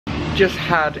just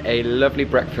had a lovely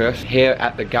breakfast here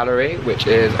at the Gallery, which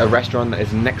is a restaurant that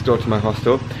is next door to my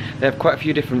hostel. They have quite a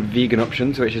few different vegan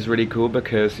options, which is really cool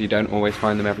because you don't always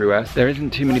find them everywhere. There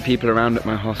isn't too many people around at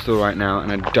my hostel right now,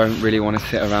 and I don't really want to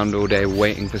sit around all day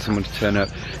waiting for someone to turn up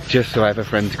just so I have a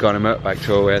friend to go on a motorbike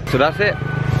tour with. So that's it.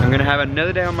 I'm gonna have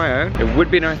another day on my own. It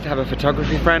would be nice to have a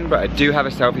photography friend, but I do have a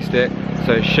selfie stick,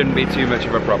 so it shouldn't be too much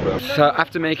of a problem. So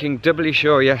after making doubly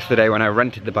sure yesterday when I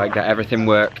rented the bike that everything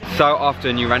worked, so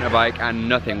often you rent a bike and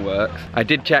nothing works. I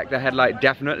did check the headlight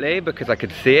definitely because I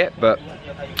could see it, but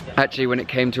actually when it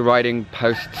came to riding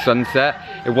post sunset,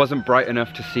 it wasn't bright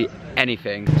enough to see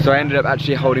anything. So I ended up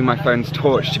actually holding my phone's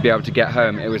torch to be able to get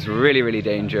home. It was really, really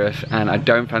dangerous, and I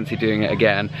don't fancy doing it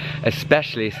again,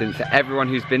 especially since everyone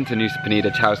who's been to Nusa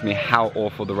Penida tells me how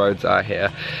awful the roads are here.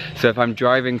 So if I'm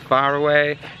driving far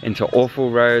away into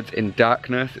awful roads in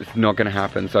darkness, it's not gonna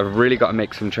happen. So I've really got to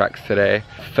make some tracks today.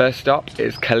 First stop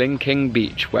is Xander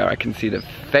Beach, where I can see the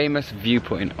famous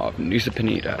viewpoint of Nusa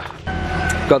Penida.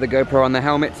 Got the GoPro on the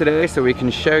helmet today so we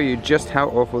can show you just how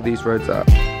awful these roads are.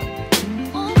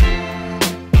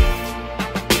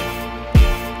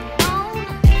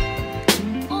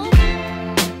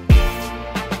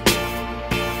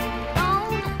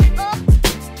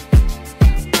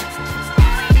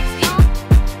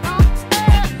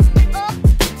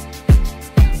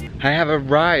 I have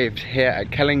arrived here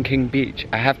at Xander Beach.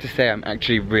 I have to say I'm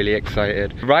actually really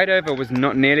excited. The ride over was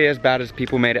not nearly as bad as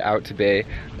people made it out to be.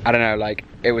 I don't know, like,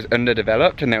 it was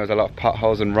underdeveloped and there was a lot of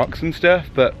potholes and rocks and stuff,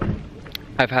 but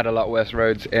I've had a lot worse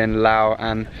roads in Laos,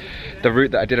 and the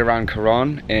route that I did around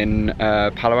Coron in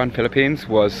Palawan, Philippines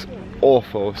was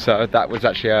awful, so that was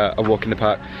actually a walk in the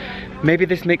park. Maybe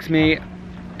this makes me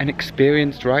an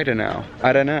experienced rider now,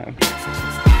 I don't know.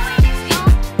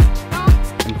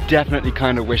 Definitely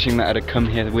kind of wishing that I'd have come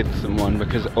here with someone,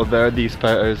 because although these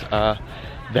photos are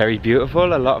very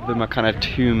beautiful, a lot of them are kind of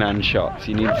two-man shots.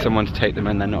 You need someone to take them,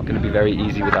 and they're not going to be very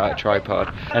easy without a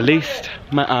tripod. At least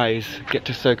my eyes get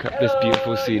to soak up this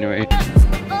beautiful scenery.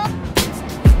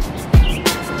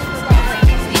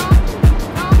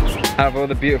 Out of all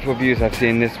the beautiful views I've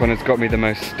seen, this one has got me the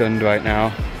most stunned right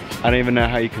now. I don't even know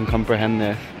how you can comprehend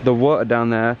this. The water down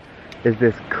there is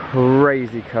this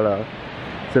crazy colour.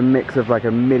 It's a mix of like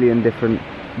a million different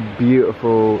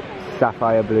beautiful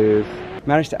sapphire blues.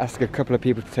 Managed to ask a couple of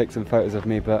people to take some photos of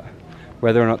me, but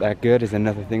whether or not they're good is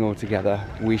another thing altogether.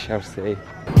 We shall see.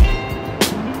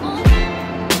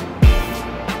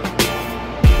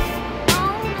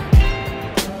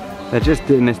 They're just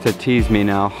doing this to tease me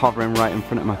now, hovering right in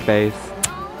front of my face.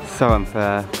 So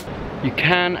unfair. You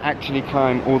can actually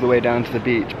climb all the way down to the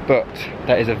beach, but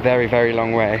that is a very, very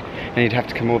long way, and you'd have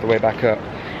to come all the way back up.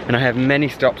 And I have many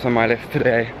stops on my list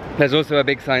today. There's also a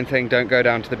big sign saying don't go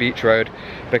down to the beach road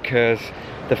because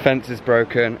the fence is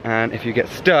broken, and if you get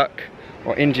stuck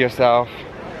or injure yourself,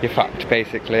 you're fucked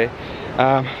basically.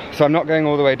 So I'm not going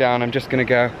all the way down, I'm just gonna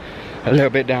go a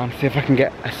little bit down, see if I can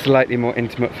get a slightly more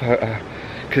intimate photo,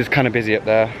 because it's kind of busy up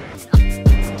there.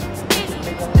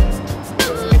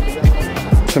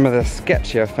 Some of the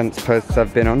sketchier fence posts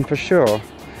I've been on for sure.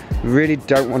 Really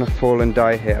don't want to fall and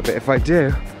die here, but if I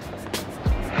do,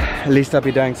 at least I'll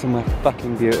be dying somewhere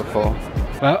fucking beautiful.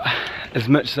 Well, as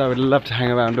much as I would love to hang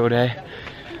around all day,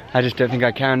 I just don't think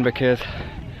I can because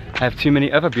I have too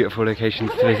many other beautiful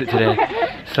locations to visit today.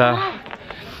 So,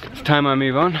 it's time I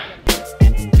move on.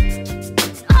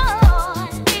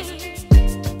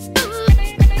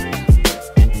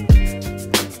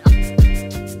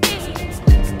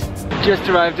 Just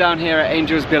arrived down here at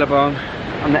Angel's Billabong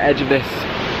on the edge of this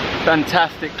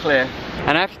fantastic cliff.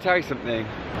 And I have to tell you something.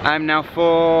 I'm now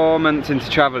 4 months into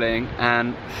traveling,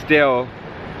 and still,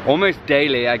 almost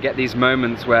daily, I get these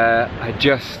moments where I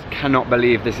just cannot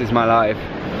believe this is my life.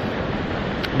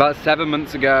 About 7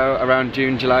 months ago, around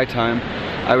June, July time,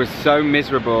 I was so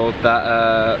miserable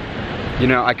that, you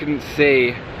know, I couldn't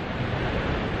see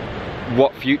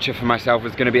what future for myself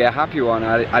was going to be a happy one.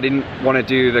 I didn't want to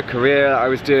do the career that I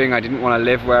was doing, I didn't want to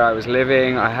live where I was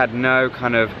living, I had no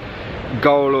kind of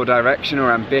goal or direction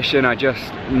or ambition. I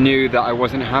just knew that I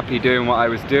wasn't happy doing what I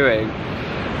was doing,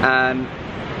 and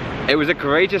it was a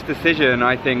courageous decision,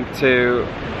 I think, to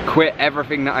quit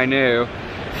everything that I knew,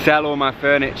 sell all my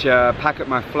furniture, pack up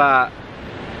my flat,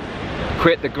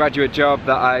 quit the graduate job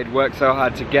that I'd worked so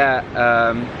hard to get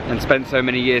and spent so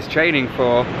many years training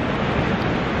for,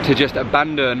 to just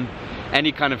abandon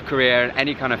any kind of career and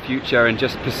any kind of future and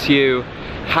just pursue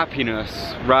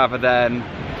happiness rather than,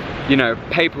 you know,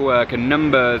 paperwork and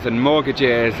numbers and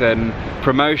mortgages and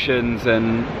promotions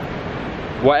and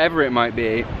whatever it might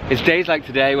be. It's days like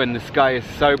today when the sky is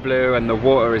so blue and the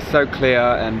water is so clear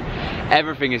and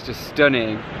everything is just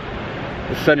stunning,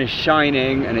 the sun is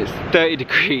shining and it's 30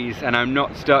 degrees and I'm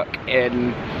not stuck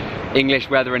in English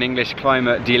weather and English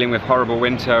climate dealing with horrible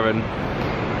winter and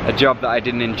a job that I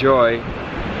didn't enjoy,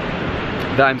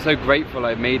 that I'm so grateful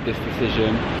I made this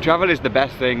decision. Travel is the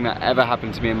best thing that ever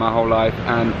happened to me in my whole life,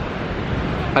 and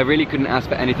I really couldn't ask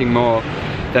for anything more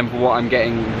than for what I'm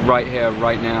getting right here,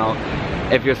 right now.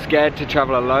 If you're scared to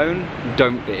travel alone,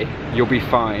 don't be. You'll be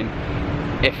fine.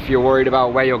 If you're worried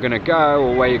about where you're gonna go,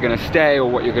 or where you're gonna stay, or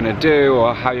what you're gonna do,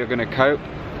 or how you're gonna cope,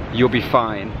 you'll be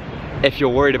fine. If you're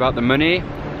worried about the money,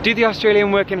 do the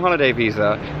Australian working holiday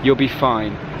visa, you'll be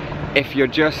fine. If you're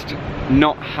just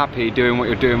not happy doing what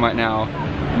you're doing right now,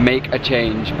 make a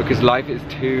change, because life is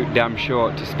too damn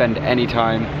short to spend any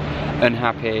time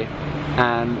unhappy.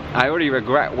 And I already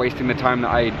regret wasting the time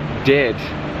that I did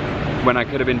when I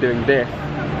could have been doing this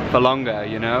for longer,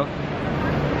 you know?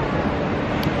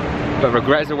 But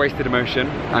regret is a wasted emotion.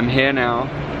 I'm here now,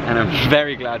 and I'm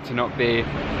very glad to not be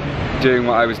doing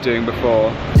what I was doing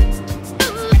before.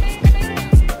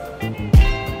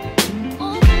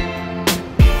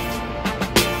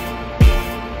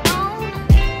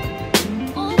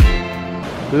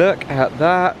 Look at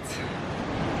that.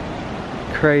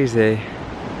 Crazy.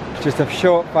 Just a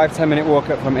short 5-10 minute walk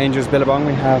up from Angel's Billabong.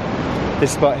 We have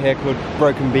this spot here called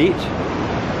Broken Beach.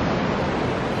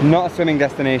 Not a swimming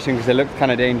destination because it looks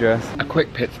kind of dangerous. A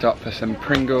quick pit stop for some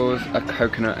Pringles, a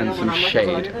coconut and some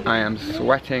shade. I am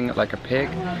sweating like a pig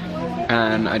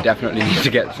and I definitely need to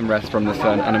get some rest from the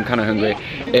sun, and I'm kind of hungry.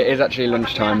 It is actually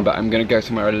lunchtime, but I'm going to go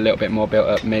somewhere a little bit more built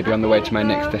up, maybe on the way to my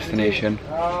next destination.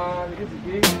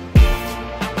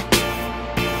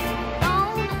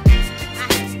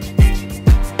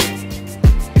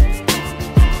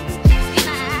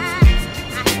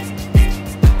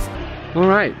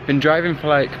 Alright, been driving for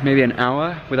like maybe an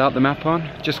hour without the map on.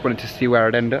 Just wanted to see where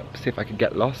I'd end up, see if I could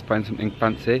get lost, find something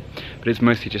fancy. But it's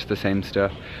mostly just the same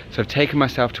stuff. So I've taken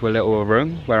myself to a little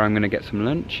room where I'm going to get some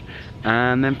lunch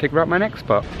and then figure out my next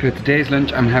spot. For today's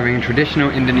lunch I'm having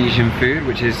traditional Indonesian food,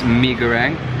 which is mie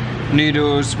goreng.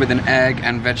 Noodles with an egg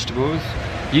and vegetables.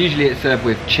 Usually it's served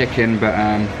with chicken, but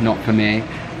not for me.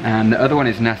 And the other one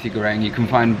is nasi goreng. You can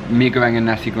find mie goreng and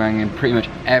nasi goreng in pretty much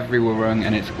every warung,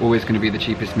 and it's always going to be the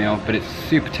cheapest meal, but it's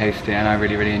super tasty and I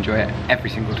really, really enjoy it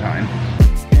every single time.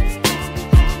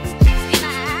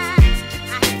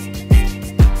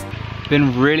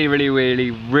 Been really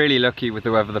lucky with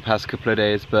the weather the past couple of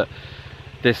days, but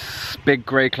this big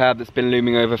grey cloud that's been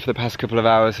looming over for the past couple of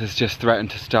hours has just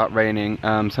threatened to start raining.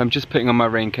 So I'm just putting on my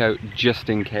raincoat just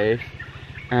in case.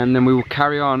 And then we will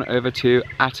carry on over to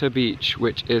Atta Beach,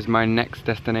 which is my next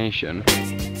destination.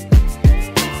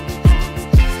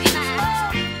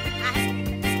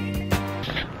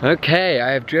 Okay,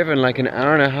 I have driven like an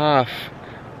hour and a half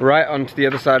right onto the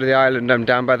other side of the island. I'm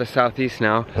down by the southeast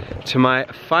now, to my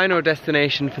final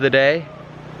destination for the day,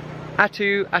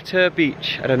 Atta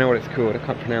Beach. I don't know what it's called, I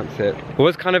can't pronounce it. It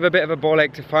was kind of a bit of a ball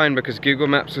ache to find because Google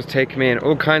Maps was taking me in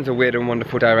all kinds of weird and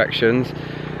wonderful directions,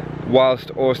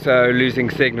 whilst also losing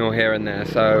signal here and there,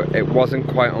 so it wasn't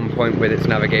quite on point with its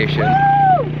navigation.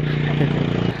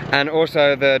 And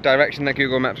also the direction that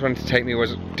Google Maps wanted to take me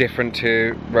was different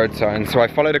to road signs, so I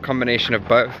followed a combination of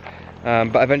both,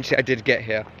 but eventually I did get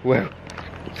here. Whoa,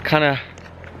 it's kind of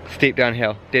steep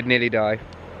downhill, did nearly die.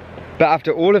 But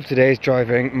after all of today's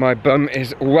driving, my bum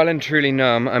is well and truly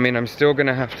numb. I mean, I'm still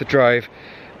gonna have to drive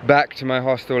back to my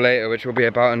hostel later, which will be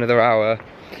about another hour.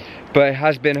 But it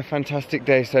has been a fantastic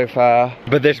day so far.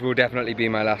 But this will definitely be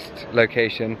my last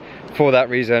location for that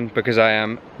reason, because I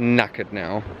am knackered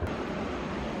now.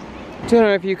 Don't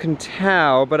know if you can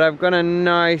tell, but I've got a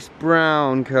nice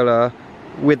brown colour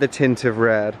with a tint of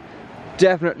red.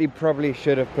 Definitely probably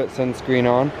should have put sunscreen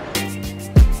on.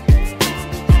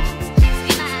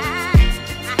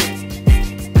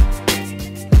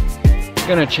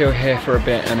 Gonna chill here for a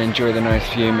bit and enjoy the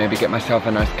nice view, maybe get myself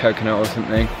a nice coconut or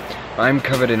something. I'm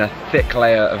covered in a thick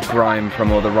layer of grime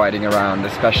from all the riding around,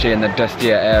 especially in the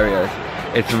dustier areas.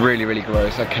 It's really, really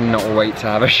gross. I cannot wait to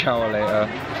have a shower later.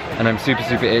 And I'm super,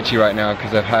 super itchy right now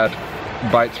because I've had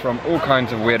bites from all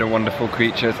kinds of weird and wonderful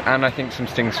creatures, and I think some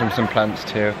stings from some plants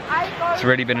too. It's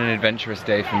really been an adventurous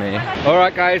day for me.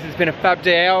 Alright guys, it's been a fab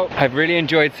day out. I've really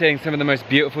enjoyed seeing some of the most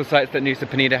beautiful sights that Nusa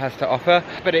Penida has to offer,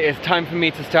 but it is time for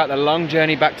me to start the long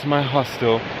journey back to my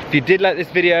hostel. If you did like this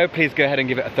video, please go ahead and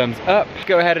give it a thumbs up.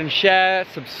 Go ahead and share,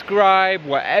 subscribe,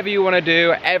 whatever you want to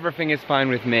do, everything is fine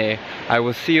with me. I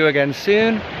will see you again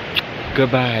soon.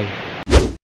 Goodbye.